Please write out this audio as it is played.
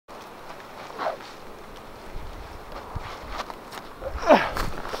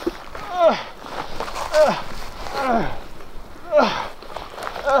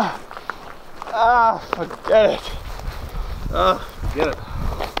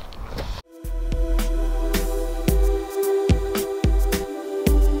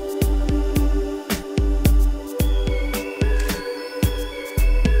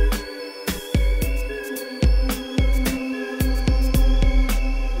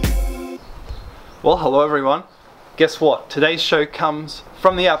Well, hello everyone. Guess what? Today's show comes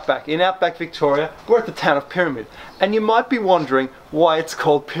from the Outback. In Outback, Victoria, we're at the town of Pyramid. And you might be wondering why it's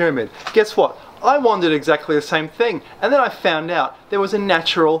called Pyramid. Guess what? I wondered exactly the same thing. And then I found out there was a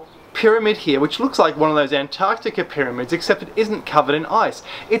natural pyramid here, which looks like one of those Antarctica pyramids, except it isn't covered in ice.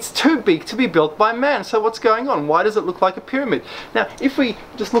 It's too big to be built by man. So what's going on? Why does it look like a pyramid? Now, if we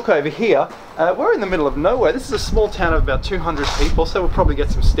just look over here, we're in the middle of nowhere. This is a small town of about 200 people, so we'll probably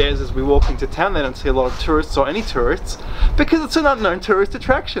get some stares as we walk into town. They don't see a lot of tourists or any tourists, because it's an unknown tourist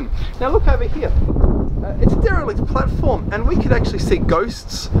attraction. Now look over here. It's a derelict platform, and we could actually see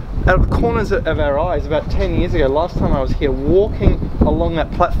ghosts out of the corners of our eyes. About 10 years ago, last time I was here, walking along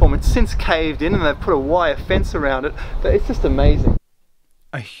that platform. It's since caved in and they've put a wire fence around it, but it's just amazing.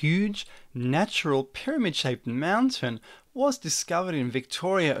 A huge natural pyramid-shaped mountain was discovered in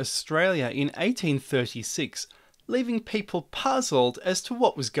Victoria, Australia in 1836, leaving people puzzled as to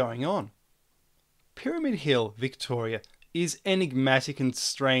what was going on. Pyramid Hill, Victoria, is enigmatic and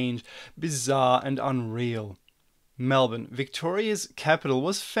strange, bizarre and unreal. Melbourne, Victoria's capital,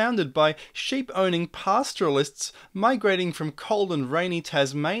 was founded by sheep-owning pastoralists migrating from cold and rainy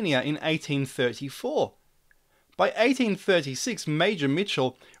Tasmania in 1834. By 1836, Major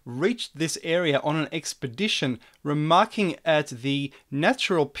Mitchel reached this area on an expedition, remarking at the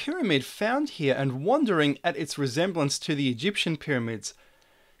natural pyramid found here and wondering at its resemblance to the Egyptian pyramids.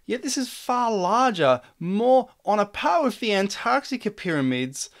 Yet this is far larger, more on a par with the Antarctica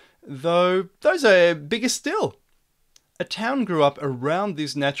pyramids, though those are bigger still. A town grew up around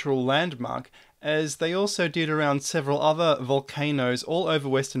this natural landmark, as they also did around several other volcanoes all over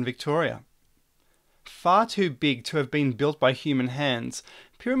Western Victoria. Far too big to have been built by human hands,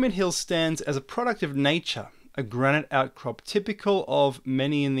 Pyramid Hill stands as a product of nature, a granite outcrop typical of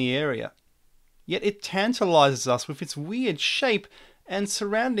many in the area. Yet it tantalises us with its weird shape and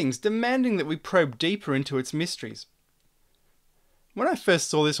surroundings, demanding that we probe deeper into its mysteries. When I first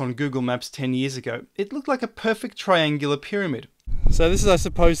saw this on Google Maps 10 years ago, it looked like a perfect triangular pyramid. So this is, I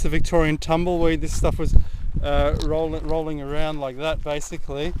suppose, the Victorian tumbleweed. This stuff was rolling around like that,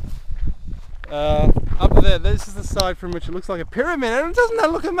 basically. Up there, this is the side from which it looks like a pyramid, and doesn't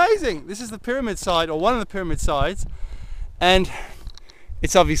that look amazing? This is the pyramid side, or one of the pyramid sides, and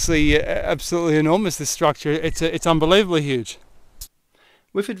it's obviously absolutely enormous, this structure. It's unbelievably huge.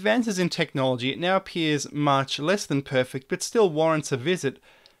 With advances in technology, it now appears much less than perfect, but still warrants a visit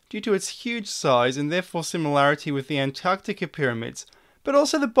due to its huge size and therefore similarity with the Antarctica pyramids, but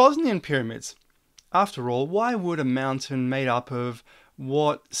also the Bosnian pyramids. After all, why would a mountain made up of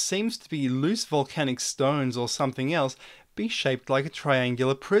what seems to be loose volcanic stones or something else be shaped like a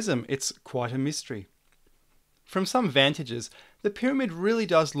triangular prism? It's quite a mystery. From some vantages, the pyramid really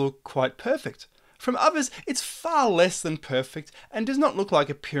does look quite perfect. From others, it's far less than perfect and does not look like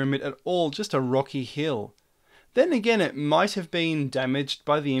a pyramid at all, just a rocky hill. Then again, it might have been damaged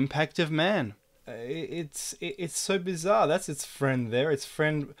by the impact of man. It's so bizarre. That's its friend there.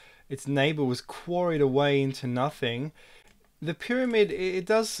 Its neighbour was quarried away into nothing. The pyramid, it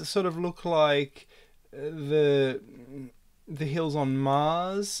does sort of look like the hills on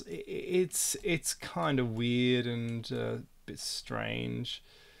Mars. It's kind of weird and a bit strange.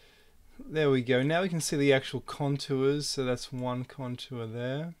 There we go. Now we can see the actual contours. So that's one contour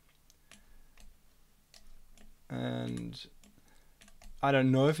there. And I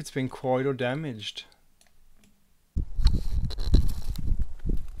don't know if it's been quarried or damaged.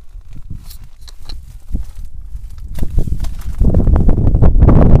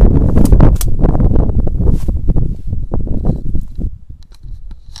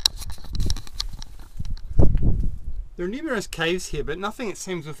 There are numerous caves here, but nothing, it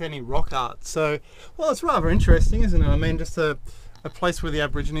seems, with any rock art. So, well, it's rather interesting, isn't it? I mean, just a place where the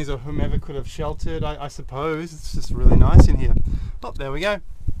Aborigines or whomever could have sheltered, I suppose. It's just really nice in here. Oh, there we go.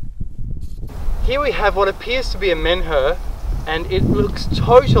 Here we have what appears to be a menhir, and it looks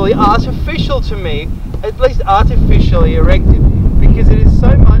totally artificial to me, at least artificially erected, because it is so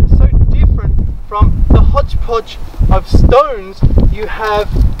different from the hodgepodge of stones you have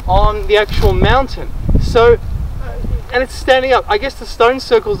on the actual mountain. So, and it's standing up. I guess the stone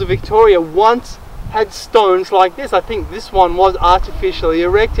circles of Victoria once had stones like this. I think this one was artificially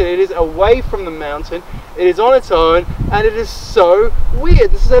erected. It is away from the mountain. It is on its own, and it is so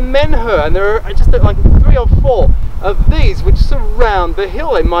weird. This is a menhir, and there are just like 3 or 4 of these which surround the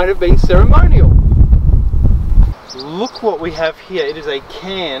hill. They might have been ceremonial. Look what we have here. It is a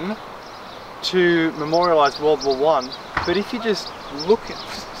cairn to memorialise World War I. But if you just look,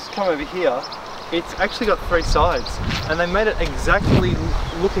 just come over here, it's actually got 3 sides, and they made it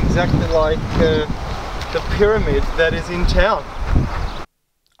look exactly like the pyramid that is in town.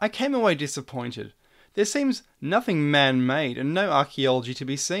 I came away disappointed. There seems nothing man-made and no archaeology to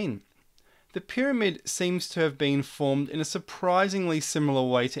be seen. The pyramid seems to have been formed in a surprisingly similar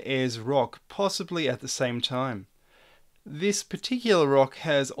way to Ayers Rock, possibly at the same time. This particular rock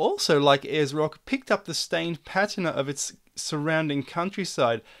has also, like Ayers Rock, picked up the stained patina of its surrounding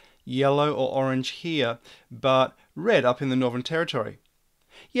countryside, yellow or orange here, but red up in the Northern Territory.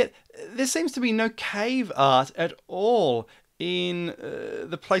 Yet there seems to be no cave art at all in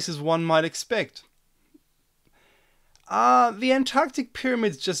the places one might expect. Are the Antarctic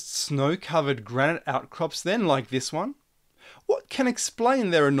pyramids just snow-covered granite outcrops then, like this one? What can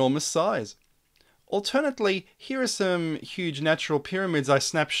explain their enormous size? Alternately, here are some huge natural pyramids I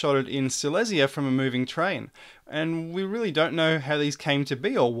snapshotted in Silesia from a moving train, and we really don't know how these came to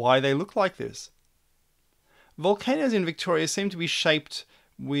be or why they look like this. Volcanoes in Victoria seem to be shaped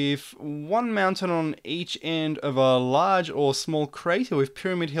with one mountain on each end of a large or small crater, with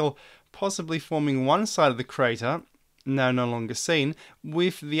Pyramid Hill possibly forming one side of the crater, now no longer seen,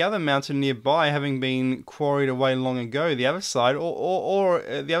 with the other mountain nearby having been quarried away long ago. The other side, or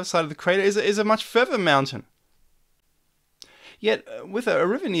the other side of the crater is a much further mountain. Yet, with a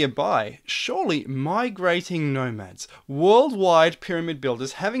river nearby, surely migrating nomads, worldwide pyramid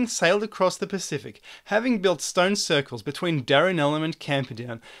builders, having sailed across the Pacific, having built stone circles between Dardanellum and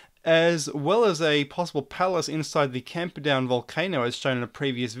Camperdown, as well as a possible palace inside the Camperdown volcano as shown in a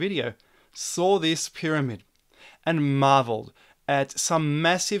previous video, saw this pyramid and marvelled at some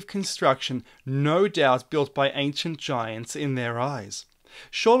massive construction, no doubt built by ancient giants in their eyes.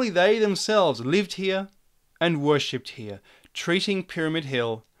 Surely they themselves lived here and worshipped here, treating Pyramid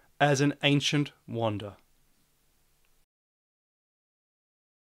Hill as an ancient wonder.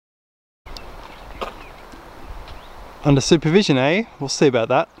 Under supervision, eh? We'll see about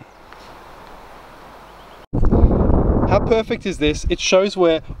that. How perfect is this? It shows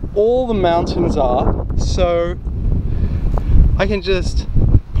where all the mountains are, so I can just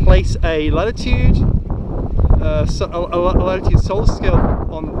place a latitude, latitude solar scale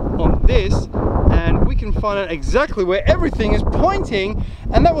on this, and we can find out exactly where everything is pointing,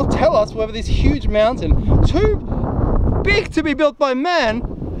 and that will tell us whether this huge mountain, too big to be built by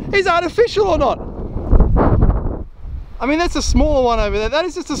man, is artificial or not. I mean, that's a smaller one over there. That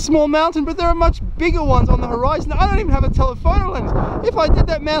is just a small mountain, but there are much bigger ones on the horizon. I don't even have a telephoto lens. If I did,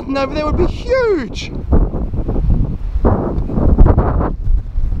 that mountain over there would be huge.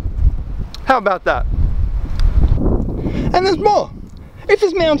 How about that? And there's more. If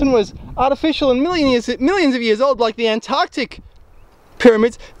this mountain was artificial and millions of years old, like the Antarctic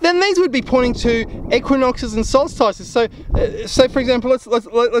pyramids, then these would be pointing to equinoxes and solstices. So for example,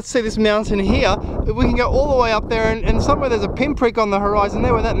 let's see this mountain here. We can go all the way up there, and somewhere there's a pinprick on the horizon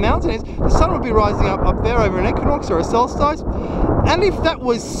there where that mountain is. The sun would be rising up there over an equinox or a solstice. And if that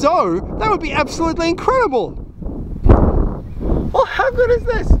was so, that would be absolutely incredible. Well, how good is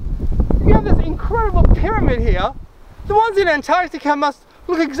this? You have this incredible pyramid here. The ones in Antarctica must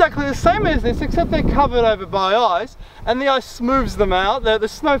look exactly the same as this, except they're covered over by ice, and the ice smooths them out. The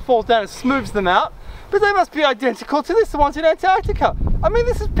snow falls down and smooths them out, but they must be identical to this, the ones in Antarctica. I mean,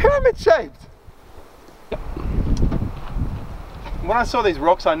 this is pyramid shaped. When I saw these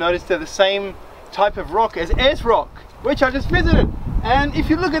rocks, I noticed they're the same type of rock as Ayers Rock, which I just visited. And if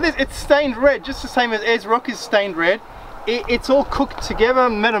you look at this, it's stained red, just the same as Ayers Rock is stained red. It's all cooked together,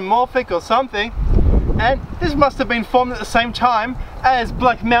 metamorphic or something. And this must have been formed at the same time as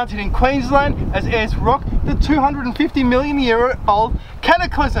Black Mountain in Queensland, as Ayers Rock, the 250 million year old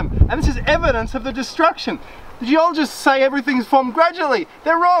cataclysm. And this is evidence of the destruction. The geologists say everything's formed gradually.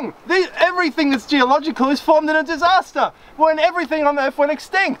 They're wrong. Everything that's geological is formed in a disaster, when everything on Earth went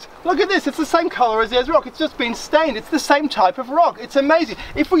extinct. Look at this, it's the same color as Ayers Rock. It's just been stained. It's the same type of rock. It's amazing.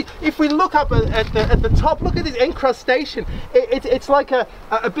 If we look up at the top, look at this encrustation. It's like a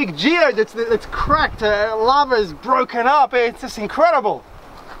big geode that's cracked. Lava's broken up. It's just incredible.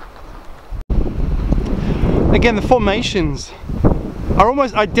 Again, the formations are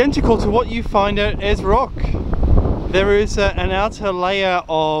almost identical to what you find at Ayers Rock. There is an outer layer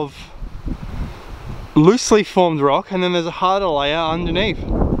of loosely formed rock, and then there's a harder layer underneath.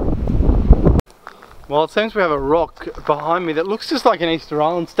 Well, it seems we have a rock behind me that looks just like an Easter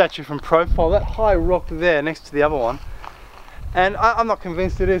Island statue from profile. That high rock there next to the other one. And I'm not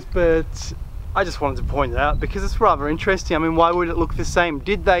convinced it is, but I just wanted to point it out because it's rather interesting. I mean, why would it look the same?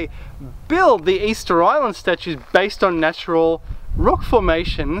 Did they build the Easter Island statues based on natural rock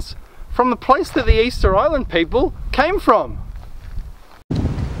formations from the place that the Easter Island people came from?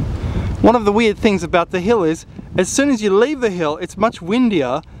 One of the weird things about the hill is, as soon as you leave the hill, it's much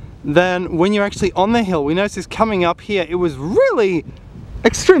windier than when you're actually on the hill. We noticed this coming up here. It was really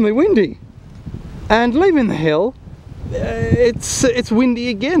extremely windy. And leaving the hill, it's windy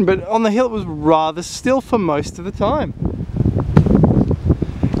again, but on the hill it was rather still for most of the time.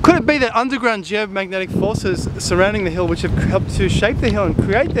 Could it be that underground geomagnetic forces surrounding the hill, which have helped to shape the hill and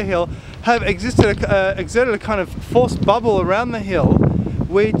create the hill, have exerted a kind of forced bubble around the hill,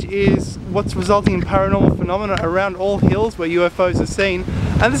 which is what's resulting in paranormal phenomena around all hills where UFOs are seen,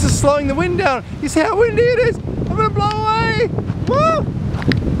 and this is slowing the wind down. You see how windy it is? I'm gonna blow away! Woo!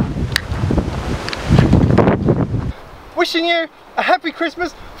 Wishing you a happy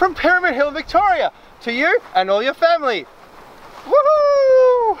Christmas from Pyramid Hill, Victoria, to you and all your family.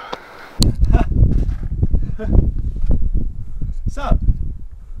 Woohoo! So,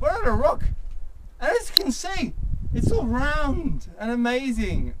 we're on a rock, and as you can see, it's all round and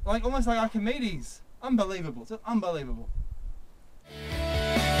amazing, like almost like Archimedes. Unbelievable, it's unbelievable.